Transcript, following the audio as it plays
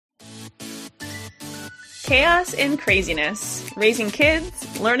Chaos and craziness, raising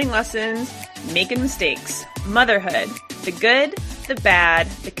kids, learning lessons, making mistakes, motherhood, the good, the bad,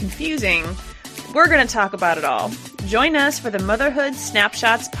 the confusing. We're going to talk about it all. Join us for the Motherhood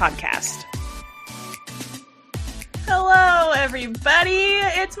Snapshots podcast. Hello, everybody.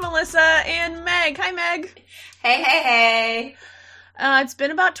 It's Melissa and Meg. Hi, Meg. Hey. It's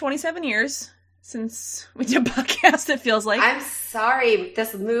been about 27 years since we did a podcast, it feels like. I'm sorry.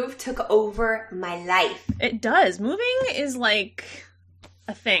 This move took over my life. It does. Moving is like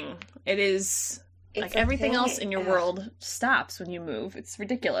a thing. It is like everything else in your world stops when you move. It's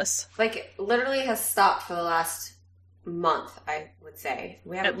ridiculous. Like, literally has stopped for the last month, I would say.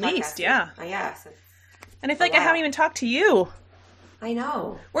 We haven't At least, yeah. Yeah. So and I feel like I haven't even talked to you. I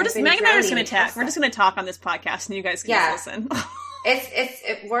know. Meg and I are just going to talk. We're just going to talk on this podcast, and you guys can just listen.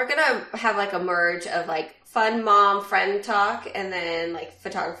 We're gonna have like a merge of like fun mom friend talk and then like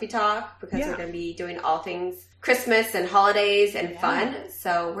photography talk because we're gonna be doing all things Christmas and holidays and fun.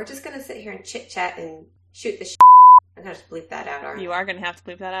 So we're just gonna sit here and chit chat and shoot the shit. I'm gonna just bleep that out, aren't I? You are gonna have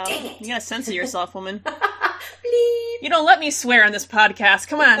to bleep that out. Dang it. You gotta censor yourself, woman. Bleep. You don't let me swear on this podcast.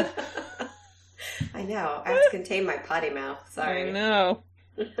 Come on. I know. I have to contain my potty mouth. Sorry. I know.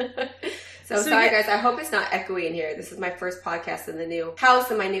 So sorry, guys. I hope it's not echoey in here. This is my first podcast in the new house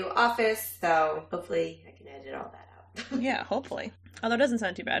in my new office. So hopefully I can edit all that out. Yeah, hopefully. Although it doesn't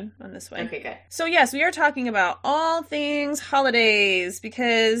sound too bad on this way. Okay, good. So yes, we are talking about all things holidays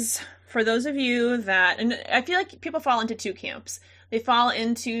because for those of you that, and I feel like people fall into two camps. They fall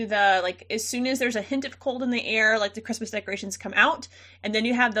into the, like, as soon as there's a hint of cold in the air, like the Christmas decorations come out. And then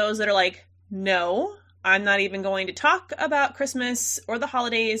you have those that are like, no, I'm not even going to talk about Christmas or the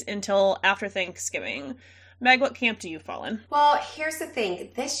holidays until after Thanksgiving. Meg, what camp do you fall in? Well, here's the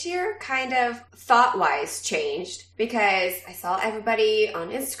thing. This year kind of thought-wise changed because I saw everybody on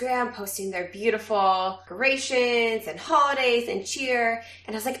Instagram posting their beautiful decorations and holidays and cheer.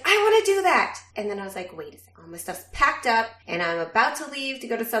 And I was like, I want to do that. And then I was like, wait a second. All my stuff's packed up and I'm about to leave to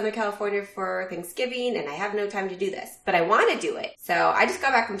go to Southern California for Thanksgiving and I have no time to do this. But I want to do it. So I just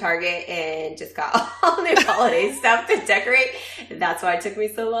got back from Target and just got all new holiday stuff to decorate. And that's why it took me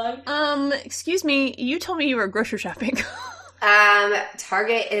so long. Excuse me. You told me you were grocery shopping.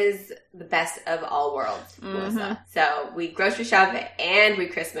 Target is the best of all worlds, Melissa. So we grocery shop and we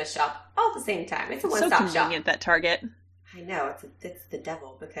Christmas shop all at the same time. It's a one-stop shop. So convenient, that Target. I know, it's the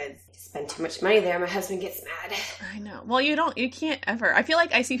devil because you spend too much money there. My husband gets mad. I know. Well, you can't ever. I feel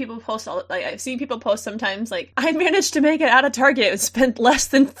like I see people post I've seen people post sometimes like, I managed to make it out of Target and spent less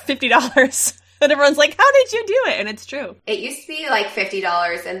than $50. And everyone's like, how did you do it? And it's true. It used to be like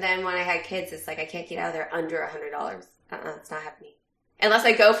 $50, and then when I had kids, it's like I can't get out of there under $100. It's not happening. Unless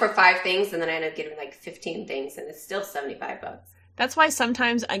I go for 5 things, and then I end up getting like 15 things, and it's still $75. That's why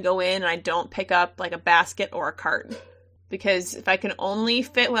sometimes I go in and I don't pick up like a basket or a cart. Because if I can only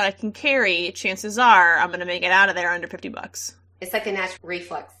fit what I can carry, chances are I'm going to make it out of there under $50. It's like a natural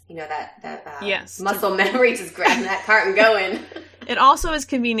reflex, you know, that yes, muscle memory, just grabbing that cart and going. It also is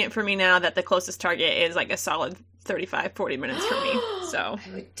convenient for me now that the closest Target is like a solid 35-40 minutes from me. So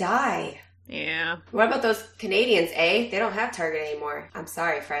I would die. Yeah. What about those Canadians, eh? They don't have Target anymore. I'm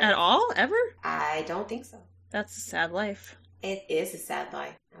sorry, friend. At all? Ever? I don't think so. That's a sad life. It is a sad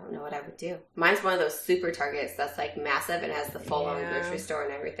life. I don't know what I would do. Mine's one of those super Targets that's like massive and has the full-on grocery store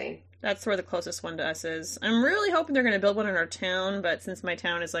and everything. That's where the closest one to us is. I'm really hoping they're going to build one in our town, but since my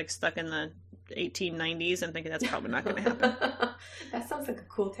town is like stuck in the 1890s, I'm thinking that's probably not going to happen. That sounds like a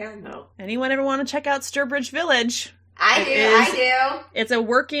cool town, though. Anyone ever want to check out Sturbridge Village? I do. It's a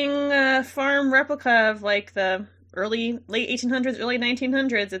working farm replica of like the late 1800s, early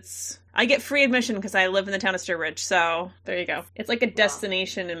 1900s. I get free admission because I live in the town of Sturbridge, so there you go. It's like a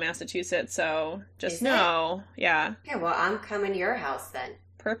destination in Massachusetts, so just know. Yeah. Okay, well, I'm coming to your house then.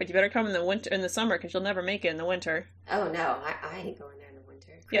 Perfect. You better come in the summer because you'll never make it in the winter. Oh, no. I ain't going there in the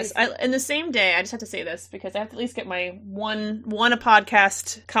winter. Crazy. Yes, in the same day, I just have to say this because I have to at least get my one a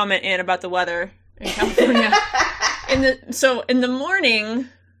podcast comment in about the weather in California. In the morning,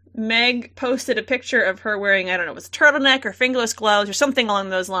 Meg posted a picture of her wearing, I don't know, it was a turtleneck or fingerless gloves or something along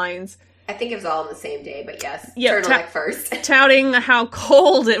those lines. I think it was all on the same day, but yes, turtleneck first. Touting how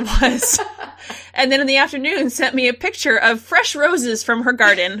cold it was. And then in the afternoon sent me a picture of fresh roses from her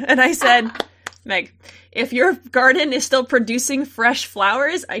garden. And I said, Meg, if your garden is still producing fresh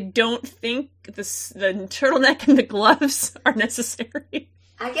flowers, I don't think the turtleneck and the gloves are necessary.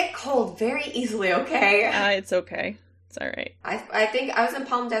 I get cold very easily, okay? It's okay. It's all right. I think I was in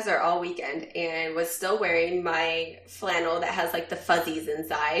Palm Desert all weekend and was still wearing my flannel that has like the fuzzies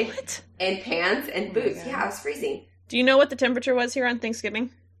inside. What? And pants and boots. Yeah, I was freezing. Do you know what the temperature was here on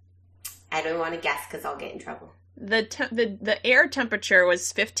Thanksgiving? I don't want to guess because I'll get in trouble. The air temperature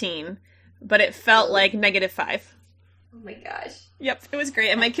was 15, but it felt like -5. Oh my gosh. Yep, it was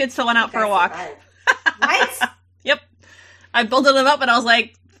great. And my kids still went out for a walk. What? Yep. I builded them up and I was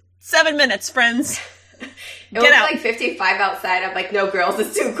like, 7 minutes, friends. It was like 55 outside. I'm like, no, girls,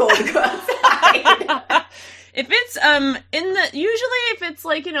 it's too cold to go outside. If it's usually if it's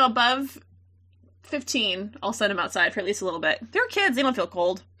like, above 15, I'll send them outside for at least a little bit. They're kids, they don't feel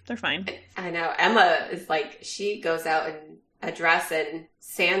cold. They're fine. I know. Emma is like, she goes out in a dress and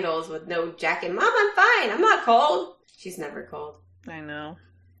sandals with no jacket. Mom, I'm fine. I'm not cold. She's never cold. I know.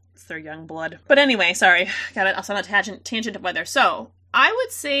 It's their young blood. But anyway, sorry. Got it. Also on a tangent of weather. So, I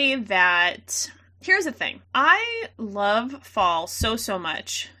would say that, here's the thing. I love fall so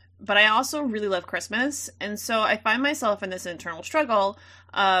much, but I also really love Christmas. And so I find myself in this internal struggle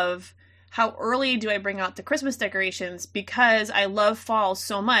of how early do I bring out the Christmas decorations, because I love fall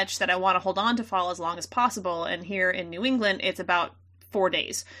so much that I want to hold on to fall as long as possible. And here in New England, it's about 4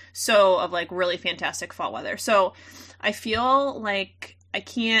 days. So of like really fantastic fall weather. So I feel like I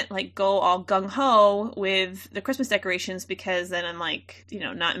can't like go all gung-ho with the Christmas decorations because then I'm like,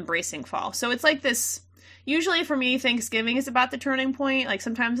 not embracing fall. So it's like this, usually for me, Thanksgiving is about the turning point. Like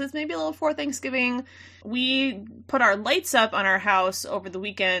sometimes it's maybe a little before Thanksgiving. We put our lights up on our house over the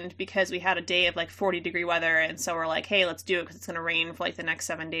weekend because we had a day of like 40-degree weather. And so we're like, hey, let's do it because it's going to rain for like the next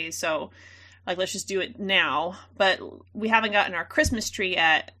 7 days. So like, let's just do it now. But we haven't gotten our Christmas tree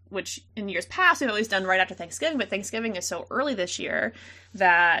yet, which in years past we've always done right after Thanksgiving. But Thanksgiving is so early this year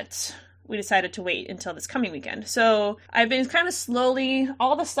that we decided to wait until this coming weekend. So I've been kind of slowly,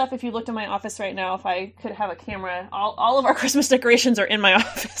 all the stuff, if you looked in my office right now, if I could have a camera, all of our Christmas decorations are in my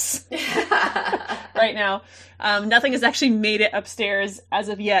office right now. Nothing has actually made it upstairs as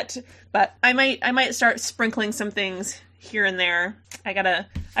of yet, but I might start sprinkling some things here and there. I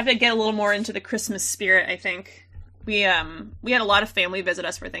have to get a little more into the Christmas spirit, I think. We had a lot of family visit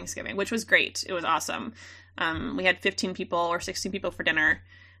us for Thanksgiving, which was great. It was awesome. We had 15 people or 16 people for dinner.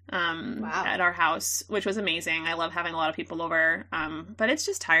 Wow. At our house, which was amazing. I love having a lot of people over. But it's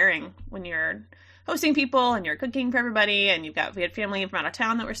just tiring when you're hosting people and you're cooking for everybody, and we had family from out of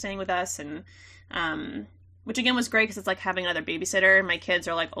town that were staying with us, and which again was great because it's like having another babysitter. My kids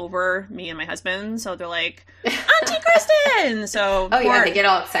are like over me and my husband, so they're like, Auntie Kristen. So yeah, they get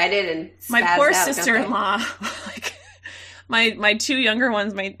all excited and my poor out, sister-in-law, like my two younger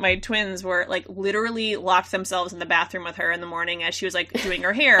ones, my twins, were like literally locked themselves in the bathroom with her in the morning as she was like doing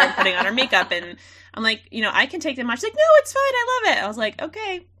her hair and putting on her makeup, and I'm like, I can take them out. She's like, no, it's fine, I love it. I was like,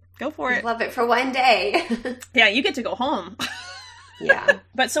 okay, go for it. Love it for one day. Yeah, you get to go home. Yeah.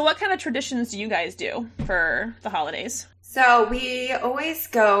 But so what kind of traditions do you guys do for the holidays? So we always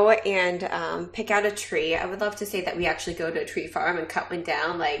go and pick out a tree. I would love to say that we actually go to a tree farm and cut one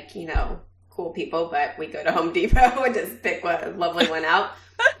down, like, cool people, but we go to Home Depot and just pick a lovely one out.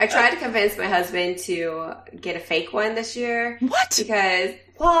 I tried to convince my husband to get a fake one this year. What? Because,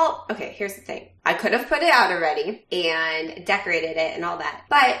 okay, here's the thing. I could have put it out already and decorated it and all that.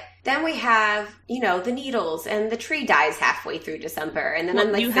 But then we have, the needles, and the tree dies halfway through December. And then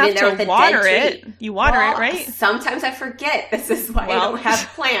I'm like sitting there with a dead tree. You water it, right? Sometimes I forget. This is why I don't have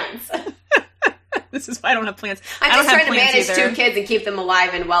plants. This is why I don't have plants. I'm just trying to manage either. 2 kids and keep them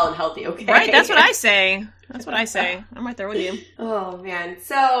alive and well and healthy, okay? Right, that's what I say. That's what I say. I'm right there with you. Oh, man.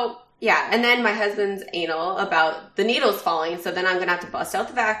 So, yeah. And then my husband's anal about the needles falling. So then I'm going to have to bust out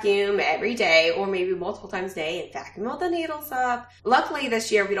the vacuum every day, or maybe multiple times a day, and vacuum all the needles up. Luckily,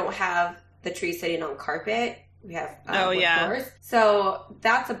 this year we don't have the tree sitting on carpet. We have wood floors. So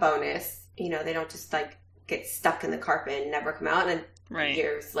that's a bonus. They don't just like get stuck in the carpet and never come out. And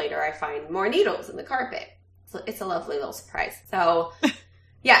years later, I find more needles in the carpet. So it's a lovely little surprise. So,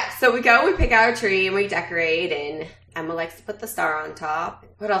 yeah. So we pick out our tree, and we decorate, and Emma likes to put the star on top.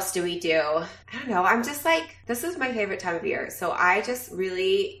 What else do we do? I don't know. I'm just like, this is my favorite time of year. So I just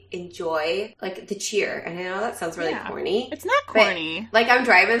really enjoy like the cheer. And I know that sounds really corny. It's not corny. But, like, I'm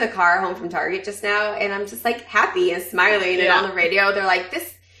driving the car home from Target just now, and I'm just like happy and smiling. And on the radio, they're like,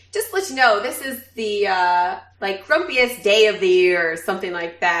 just to let you know, this is the, like, grumpiest day of the year or something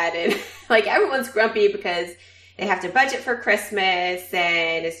like that. And, like, everyone's grumpy because they have to budget for Christmas,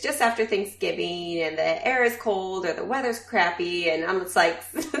 and it's just after Thanksgiving, and the air is cold, or the weather's crappy, and I'm just, like,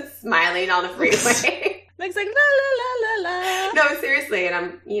 smiling on the freeway. It's like, la, la, la, la, la. No, seriously, and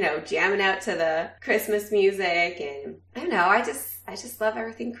I'm, jamming out to the Christmas music, and I don't know, I just love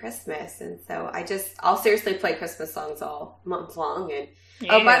everything Christmas, and so I'll seriously play Christmas songs all month long, and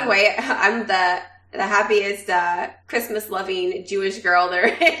oh, by the way, I'm the happiest Christmas-loving Jewish girl there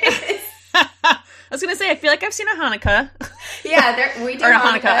is. was going to say, I feel like I've seen a Hanukkah. Yeah, we do or a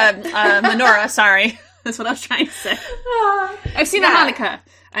Hanukkah. Menorah, sorry. That's what I was trying to say. I've seen a Hanukkah.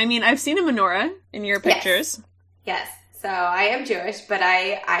 I mean, I've seen a menorah in your pictures. Yes. So I am Jewish, but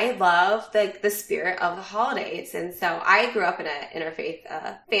I love the spirit of the holidays. And so I grew up in an interfaith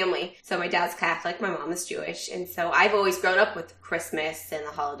family. So my dad's Catholic, my mom is Jewish. And so I've always grown up with Christmas and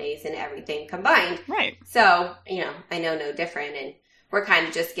the holidays and everything combined. Right. So, I know no different. And we're kind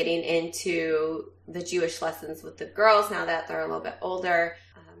of just getting into the Jewish lessons with the girls now that they're a little bit older.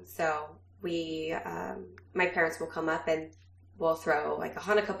 So my parents will come up and we'll throw like a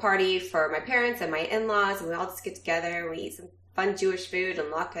Hanukkah party for my parents and my in-laws, and we all just get together and we eat some fun Jewish food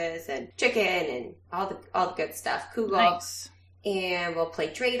and latkes and chicken and all the good stuff, kugel. Nice. And we'll play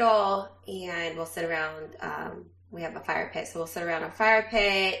dreidel and we'll sit around. We have a fire pit, so we'll sit around our fire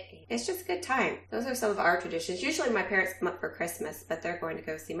pit. It's just a good time. Those are some of our traditions. Usually my parents come up for Christmas, but they're going to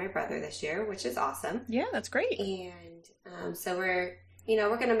go see my brother this year, which is awesome. Yeah, that's great. And so we're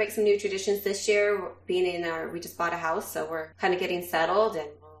going to make some new traditions this year. We just bought a house, so we're kind of getting settled, and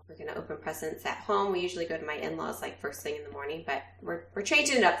we're going to open presents at home. We usually go to my in-laws like first thing in the morning, but we're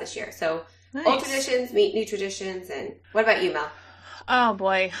changing it up this year. So nice. Old traditions meet new traditions. And what about you, Mel? Oh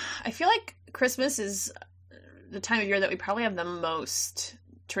boy, I feel like Christmas is the time of year that we probably have the most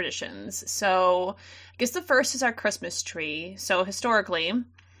traditions. So I guess the first is our Christmas tree. So historically,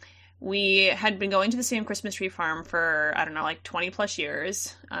 we had been going to the same Christmas tree farm for, I don't know, like 20 plus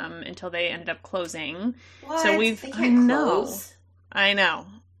years, until they ended up closing. What? So they can't close? I know.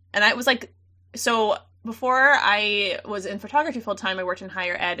 And I was like, so before I was in photography full time, I worked in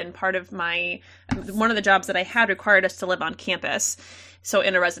higher ed, and part of one of the jobs that I had required us to live on campus. So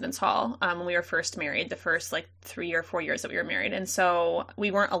in a residence hall, when we were first married, the first like 3 or 4 years that we were married. And so we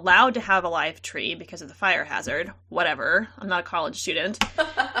weren't allowed to have a live tree because of the fire hazard, whatever. I'm not a college student.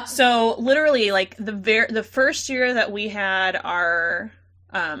 So literally like the first year that we had our,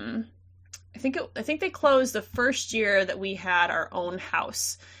 I think they closed the first year that we had our own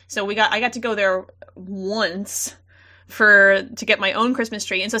house. So I got to go there once to get my own Christmas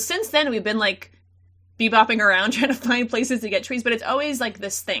tree. And so since then we've been like bebopping around trying to find places to get trees, but it's always like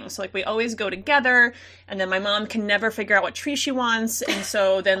this thing. So like we always go together, and then my mom can never figure out what tree she wants, and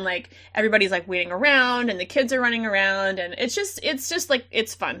so then like everybody's like waiting around and the kids are running around, and it's just like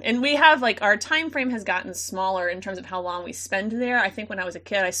it's fun. And we have like our time frame has gotten smaller in terms of how long we spend there. I think when I was a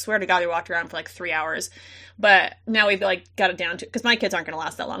kid, I swear to God, we walked around for like 3 hours, but now we've like got it down to, because my kids aren't going to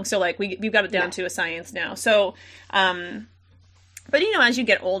last that long, so like we've got it down to a science now. So but as you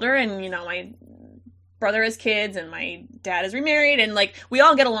get older, and my brother has kids and my dad is remarried, and like we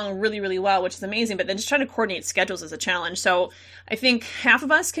all get along really, really well, which is amazing, but then just trying to coordinate schedules is a challenge. So I think half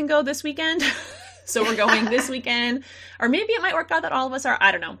of us can go this weekend. So we're going this weekend, or maybe it might work out that all of us are,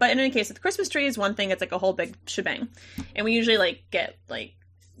 I don't know. But in any case, the Christmas tree is one thing. It's like a whole big shebang. And we usually like get like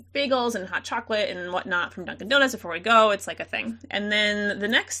bagels and hot chocolate and whatnot from Dunkin' Donuts before we go. It's like a thing. And then the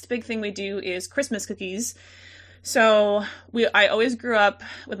next big thing we do is Christmas cookies. So I always grew up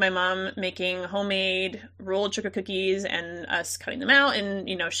with my mom making homemade rolled sugar cookies and us cutting them out in,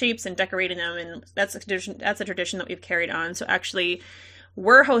 shapes and decorating them. And that's a tradition that we've carried on. So actually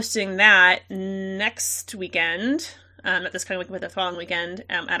we're hosting that next weekend, not this coming weekend, but the following weekend,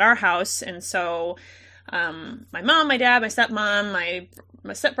 at our house. And so, my mom, my dad, my stepmom,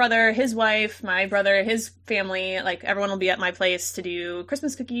 my stepbrother, his wife, my brother, his family, like everyone will be at my place to do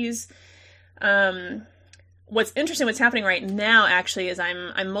Christmas cookies. What's interesting, what's happening right now, actually, is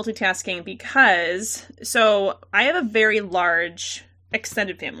I'm multitasking because, so I have a very large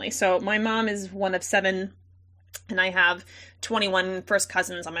extended family. So my mom is one of 7, and I have 21 first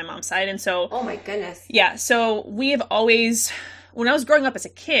cousins on my mom's side. And so, oh my goodness. Yeah. So we have always, when I was growing up as a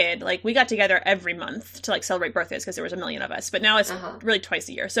kid, like we got together every month to like celebrate birthdays because there was a million of us, but now it's really twice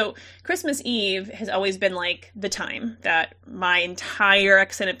a year. So Christmas Eve has always been like the time that my entire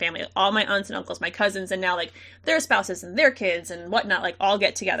extended family, all my aunts and uncles, my cousins, and now like their spouses and their kids and whatnot, like all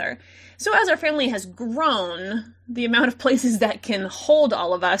get together. So as our family has grown, the amount of places that can hold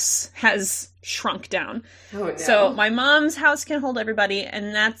all of us has shrunk down. Oh, no. So my mom's house can hold everybody,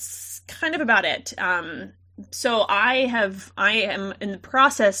 and that's kind of about it. So I am in the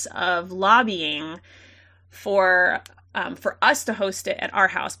process of lobbying for us to host it at our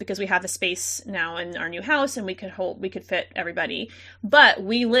house because we have the space now in our new house and we could fit everybody. But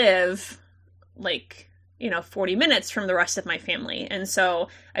we live like, 40 minutes from the rest of my family. And so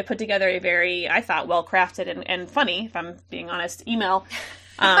I put together a very, I thought, well-crafted and funny, if I'm being honest, email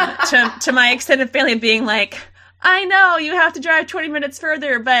to my extended family being like, I know you have to drive 20 minutes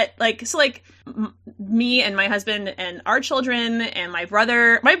further, but me and my husband and our children and my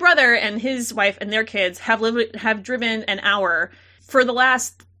brother and his wife and their kids have driven an hour for the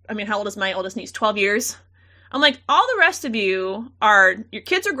last, I mean, how old is my oldest niece? 12 years. I'm like, all the rest of you your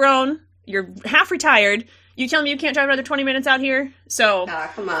kids are grown, you're half retired, you tell me you can't drive another 20 minutes out here? So,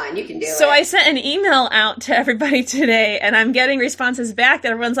 come on, you can do it. So I sent an email out to everybody today, and I'm getting responses back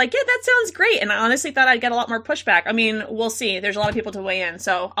that everyone's like, yeah, that sounds great. And I honestly thought I'd get a lot more pushback. I mean, we'll see. There's a lot of people to weigh in,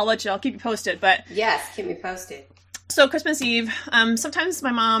 so I'll keep you posted. But yes, keep me posted. So Christmas Eve, sometimes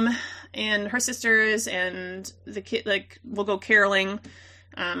my mom and her sisters and the kid, like, will go caroling.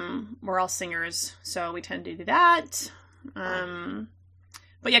 We're all singers, so we tend to do that.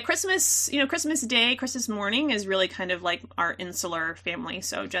 But yeah, Christmas Day, Christmas morning is really kind of like our insular family.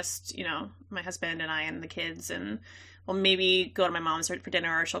 So just, my husband and I and the kids, and we'll maybe go to my mom's for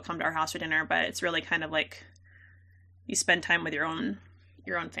dinner, or she'll come to our house for dinner. But it's really kind of like you spend time with your own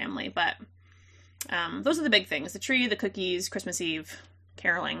family. But those are the big things: the tree, the cookies, Christmas Eve,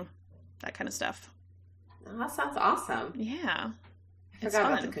 caroling, that kind of stuff. Oh, that sounds awesome. Yeah. I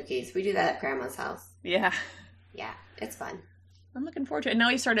forgot about the cookies. We do that at Grandma's house. Yeah. Yeah, it's fun. I'm looking forward to it. And now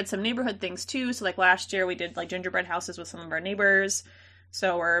we started some neighborhood things too. So like last year we did like gingerbread houses with some of our neighbors.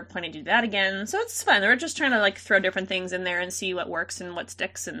 So we're planning to do that again. So it's fun. We're just trying to like throw different things in there and see what works and what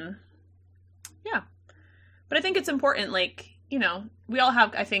sticks, and yeah. But I think it's important, like, we all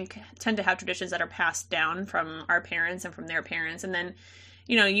tend to have traditions that are passed down from our parents and from their parents. And then,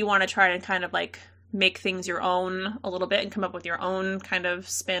 you want to try to kind of like make things your own a little bit and come up with your own kind of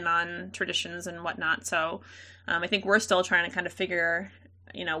spin on traditions and whatnot. So I think we're still trying to kind of figure,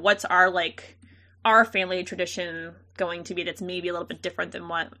 what's our family tradition going to be that's maybe a little bit different than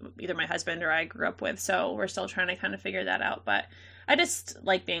what either my husband or I grew up with. So we're still trying to kind of figure that out. But I just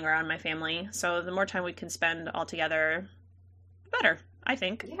like being around my family. So the more time we can spend all together, the better, I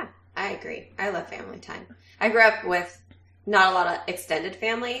think. Yeah, I agree. I love family time. I grew up with not a lot of extended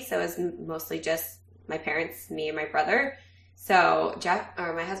family, so it was mostly just my parents, me, and my brother. So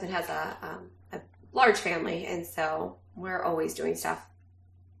my husband has a large family, and so we're always doing stuff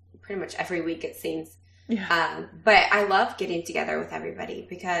pretty much every week, it seems. Yeah. But I love getting together with everybody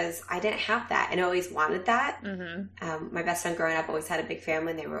because I didn't have that and always wanted that. Mm-hmm. My best friend growing up always had a big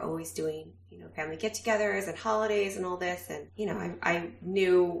family, and they were always doing, family get-togethers and holidays and all this. And, I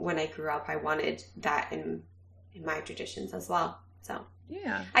knew when I grew up I wanted that in my traditions as well. So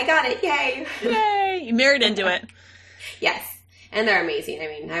yeah, I got it. Yay. Yay. You married into it. Yes. And they're amazing. I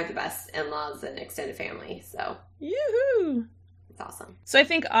mean, I have the best in-laws and extended family. So yoo-hoo. It's awesome. So I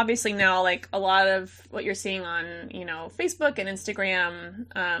think obviously now, like, a lot of what you're seeing on, Facebook and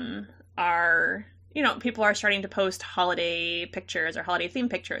Instagram are, people are starting to post holiday pictures or holiday themed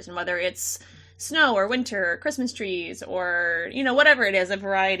pictures, and whether it's snow or winter or Christmas trees or, whatever it is, a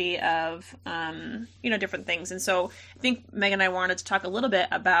variety of, different things. And so I think Meg and I wanted to talk a little bit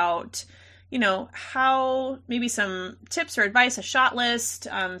about, how maybe some tips or advice, a shot list,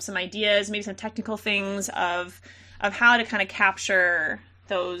 some ideas, maybe some technical things of how to kind of capture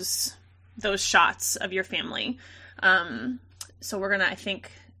those shots of your family. So we're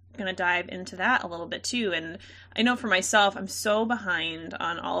gonna dive into that a little bit too. And I know for myself, I'm so behind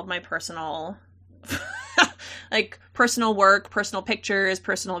on all of my personal personal work, personal pictures,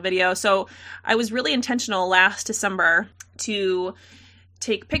 personal video. So I was really intentional last December to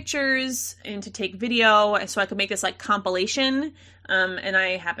take pictures and to take video so I could make this like compilation. And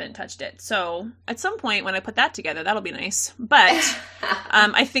I haven't touched it. So at some point when I put that together, that'll be nice. But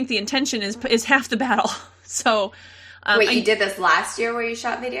I think the intention is half the battle. So wait, you did this last year where you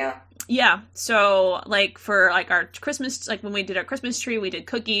shot video? Yeah. So like for like our Christmas, like when we did our Christmas tree, we did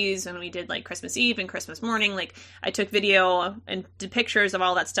cookies, and we did like Christmas Eve and Christmas morning. Like I took video and did pictures of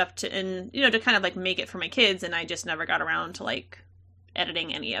all that stuff to kind of like make it for my kids. And I just never got around to like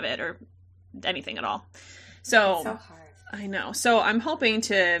editing any of it or anything at all. So it's so hard. I know. So I'm hoping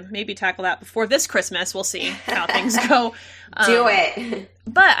to maybe tackle that before this Christmas. We'll see how things go. Do it.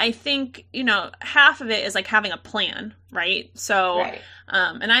 But I think, half of it is like having a plan, right? So, right.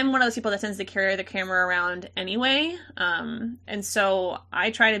 And I'm one of those people that tends to carry the camera around anyway. And so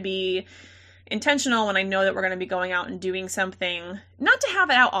I try to be intentional when I know that we're going to be going out and doing something, not to have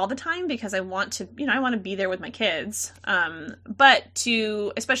it out all the time because I want to, I want to be there with my kids. But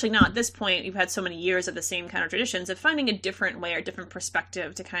to, especially now at this point, we've had so many years of the same kind of traditions, of finding a different way or different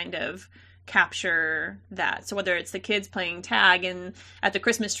perspective to kind of capture that. So whether it's the kids playing tag at the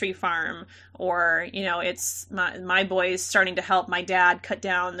Christmas tree farm, or it's my boys starting to help my dad cut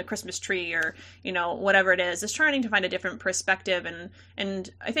down the Christmas tree, or whatever it is trying to find a different perspective. And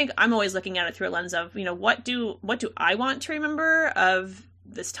I think I'm always looking at it through a lens of what do I want to remember of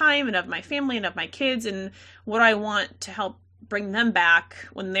this time and of my family and of my kids and what I want to help bring them back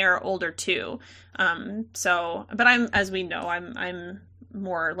when they're older too. But as we know, I'm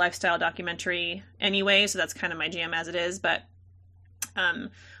more lifestyle documentary anyway, so that's kind of my jam as it is. But I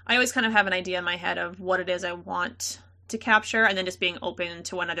always kind of have an idea in my head of what it is I want to capture, and then just being open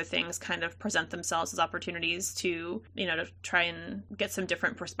to when other things kind of present themselves as opportunities to, to try and get some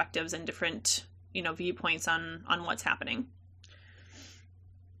different perspectives and different, viewpoints on what's happening.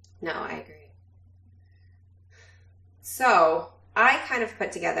 No, I agree. So I kind of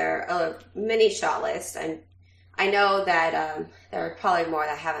put together a mini shot list, and I know that there are probably more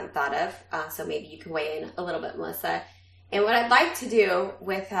that I haven't thought of, so maybe you can weigh in a little bit, Melissa. And what I'd like to do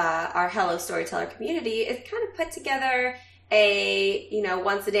with our Hello Storyteller community is kind of put together a,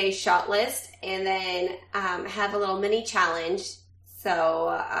 once a day shot list, and then have a little mini challenge. So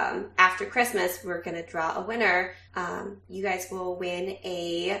after Christmas, we're going to draw a winner. You guys will win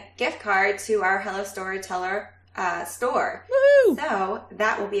a gift card to our Hello Storyteller store. Woo! So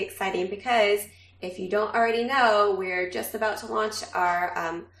that will be exciting because if you don't already know, we're just about to launch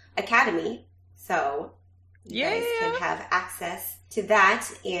our academy. So you guys can have access to that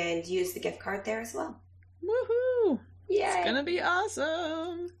and use the gift card there as well. Woohoo! Yay! It's gonna be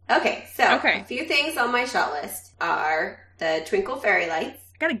awesome. Okay, so a few things on my shot list are the Twinkle Fairy Lights.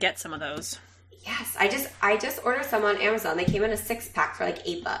 I gotta get some of those. Yes, I just ordered some on Amazon. They came in a 6-pack for like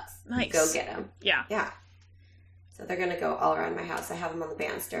 $8. Nice. Go get them. Yeah. Yeah. So they're gonna go all around my house. I have them on the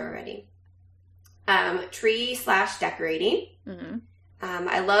banister already. Tree/decorating. Mm-hmm.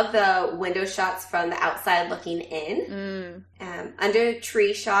 I love the window shots from the outside looking in. Under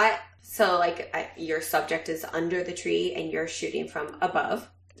tree shot, so like your subject is under the tree and you're shooting from above.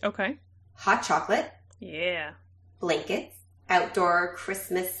 Okay. Hot chocolate. Yeah. Blankets. Outdoor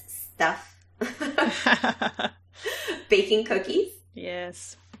Christmas stuff. Baking cookies.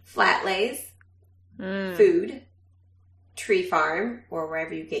 Yes. Flat lays. Food. Tree farm, or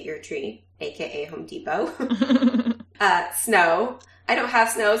wherever you get your tree, aka Home Depot. Snow. I don't have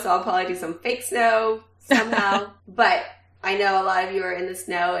snow, so I'll probably do some fake snow somehow. But I know a lot of you are in the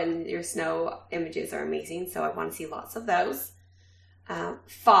snow, and your snow images are amazing, so I want to see lots of those.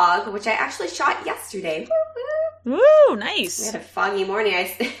 Fog, which I actually shot yesterday. Woo, nice. We had a foggy morning,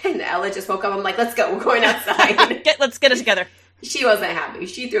 and Ella just woke up. I'm like, let's go. We're going outside. Let's get it together. She wasn't happy.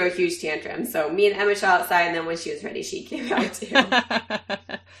 She threw a huge tantrum. So me and Emma shot outside, and then when she was ready, she came out too.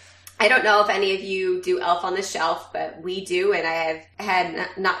 I don't know if any of you do Elf on the Shelf, but we do, and I have had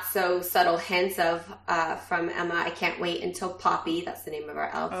not so subtle hints of from Emma. I can't wait until Poppy, that's the name of our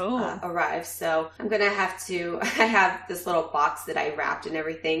elf, arrives. So I'm gonna have to. I have this little box that I wrapped and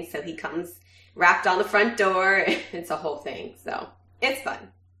everything, so he comes wrapped on the front door. It's a whole thing, so it's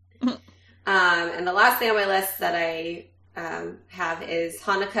fun. And the last thing on my list that I have is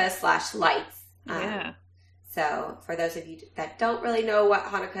Hanukkah/lights. Yeah. So for those of you that don't really know what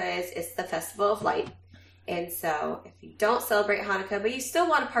Hanukkah is, it's the Festival of Light. And so if you don't celebrate Hanukkah, but you still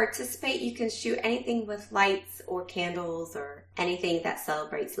want to participate, you can shoot anything with lights or candles or anything that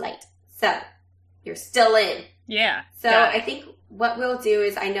celebrates light. So you're still in. Yeah. So I think what we'll do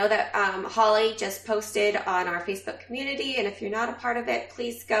is, I know that Holly just posted on our Facebook community, and if you're not a part of it,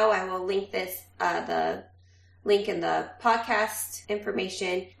 please go. I will link this, the link in the podcast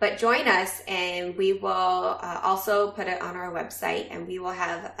information, but join us, and we will also put it on our website, and we will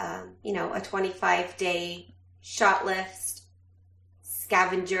have a 25-day shot list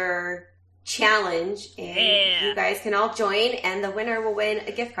scavenger challenge, and you guys can all join, and the winner will win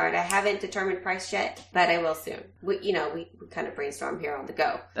a gift card. I haven't determined price yet, but I will soon. We kind of brainstorm here on the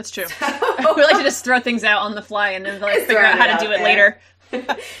go. That's true. We like to just throw things out on the fly and then figure out how to do it later.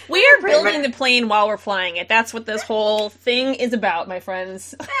 We are building the plane while we're flying it. That's what this whole thing is about, my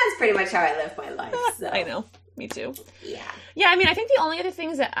friends. That's pretty much how I live my life. So. I know. Me too. Yeah. Yeah, I mean, I think the only other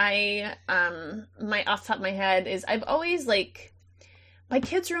things that I might off the top of my head is I've always, my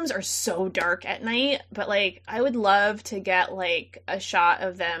kids' rooms are so dark at night, but, I would love to get, a shot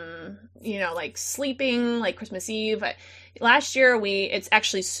of them, sleeping, Christmas Eve. Last year, it's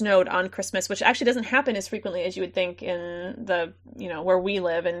actually snowed on Christmas, which actually doesn't happen as frequently as you would think in the, where we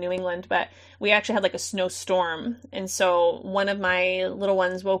live in New England, but we actually had a snowstorm. And so one of my little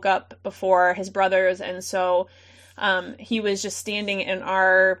ones woke up before his brothers. And so he was just standing in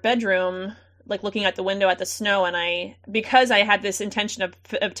our bedroom, looking out the window at the snow. And because I had this intention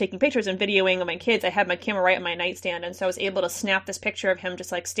of taking pictures and videoing of my kids, I had my camera right on my nightstand. And so I was able to snap this picture of him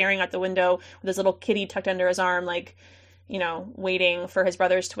just staring out the window with his little kitty tucked under his arm, waiting for his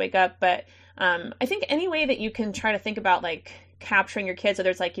brothers to wake up. But I think any way that you can try to think about capturing your kids, whether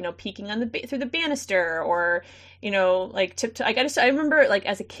it's like, peeking on through the banister or, like tiptoe. I remember like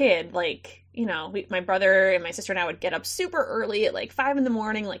as a kid, like, my brother and my sister and I would get up super early at like 5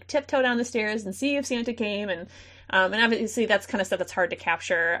 a.m, like tiptoe down the stairs and see if Santa came. And obviously that's kind of stuff that's hard to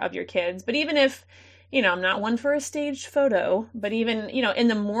capture of your kids. But even if, I'm not one for a staged photo, but even, in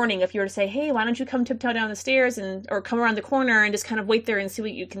the morning, if you were to say, hey, why don't you come tiptoe down the stairs or come around the corner and just kind of wait there and see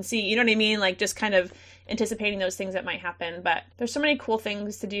what you can see, you know what I mean? Like just kind of anticipating those things that might happen. But there's so many cool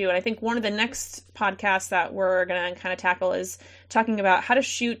things to do. And I think one of the next podcasts that we're going to kind of tackle is talking about how to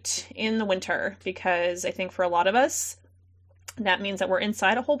shoot in the winter, because I think for a lot of us, that means that we're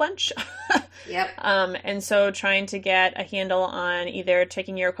inside a whole bunch. Yep. And so trying to get a handle on either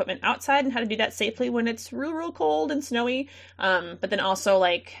taking your equipment outside and how to do that safely when it's real, real cold and snowy. But then also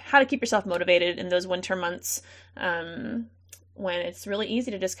like how to keep yourself motivated in those winter months, when it's really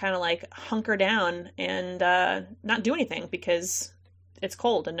easy to just kind of like hunker down and, not do anything because it's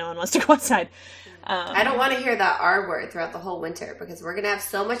cold and no one wants to go outside. I don't want to hear that R word throughout the whole winter, because we're going to have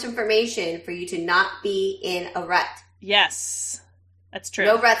so much information for you to not be in a rut. Yes, that's true.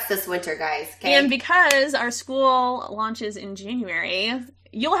 No ruts this winter, guys. Okay? And because our school launches in January,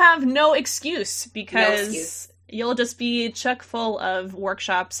 you'll have no excuse, because you'll just be chock full of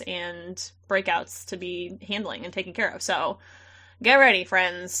workshops and breakouts to be handling and taking care of. So get ready,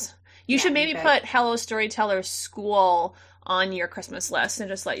 friends. You should maybe put Hello Storyteller School on your Christmas list and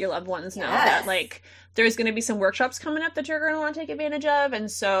just let your loved ones know that, like, there's going to be some workshops coming up that you're going to want to take advantage of.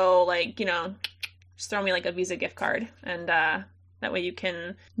 And so, like, just throw me like a Visa gift card, and that way you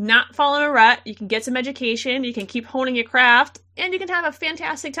can not fall in a rut, you can get some education, you can keep honing your craft, and you can have a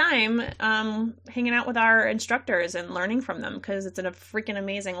fantastic time hanging out with our instructors and learning from them, because it's a freaking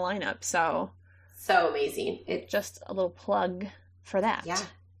amazing lineup. So amazing. It's just a little plug for that.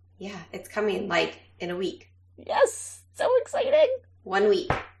 Yeah, it's coming like in a week. Yes, so exciting. 1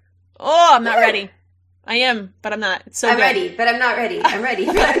 week. Oh, I'm not ready. I am, but I'm not. It's so I'm good. ready, but I'm not ready. I'm ready,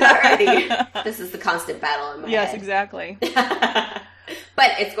 but I'm not ready. This is the constant battle in my head. Yes, exactly.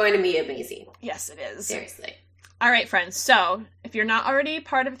 But it's going to be amazing. Yes, it is. Seriously. All right, friends. So if you're not already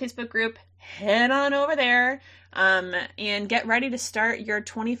part of a Facebook group, head on over there and get ready to start your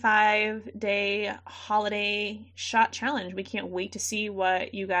 25-day holiday shot challenge. We can't wait to see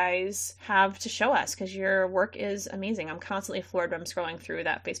what you guys have to show us, because your work is amazing. I'm constantly floored when I'm scrolling through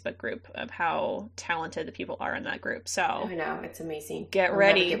that Facebook group of how talented the people are in that group. So I know, it's amazing. Get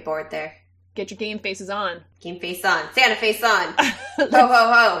ready. Never get bored there. Get your game faces on. Game face on. Santa face on. Ho, ho,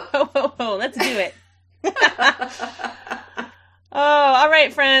 ho. Ho, ho, ho. Let's do it. Oh, all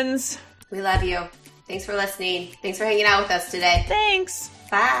right, friends. We love you. Thanks for listening. Thanks for hanging out with us today. Thanks.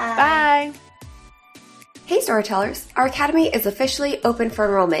 Bye. Bye. Hey, Storytellers. Our Academy is officially open for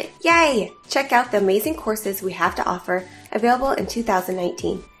enrollment. Yay! Check out the amazing courses we have to offer, available in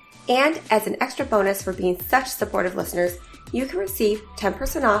 2019. And as an extra bonus for being such supportive listeners, you can receive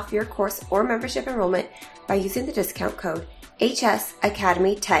 10% off your course or membership enrollment by using the discount code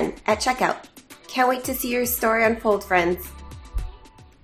HSAcademy10 at checkout. Can't wait to see your story unfold, friends.